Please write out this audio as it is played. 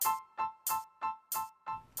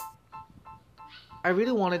I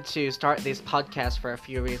really wanted to start this podcast for a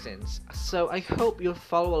few reasons, so I hope you'll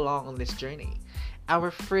follow along on this journey.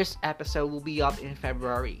 Our first episode will be up in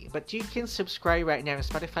February, but you can subscribe right now on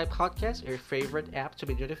Spotify Podcast or your favorite app to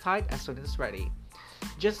be notified as soon as it's ready.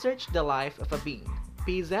 Just search The Life of a Bean.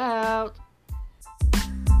 Peace out!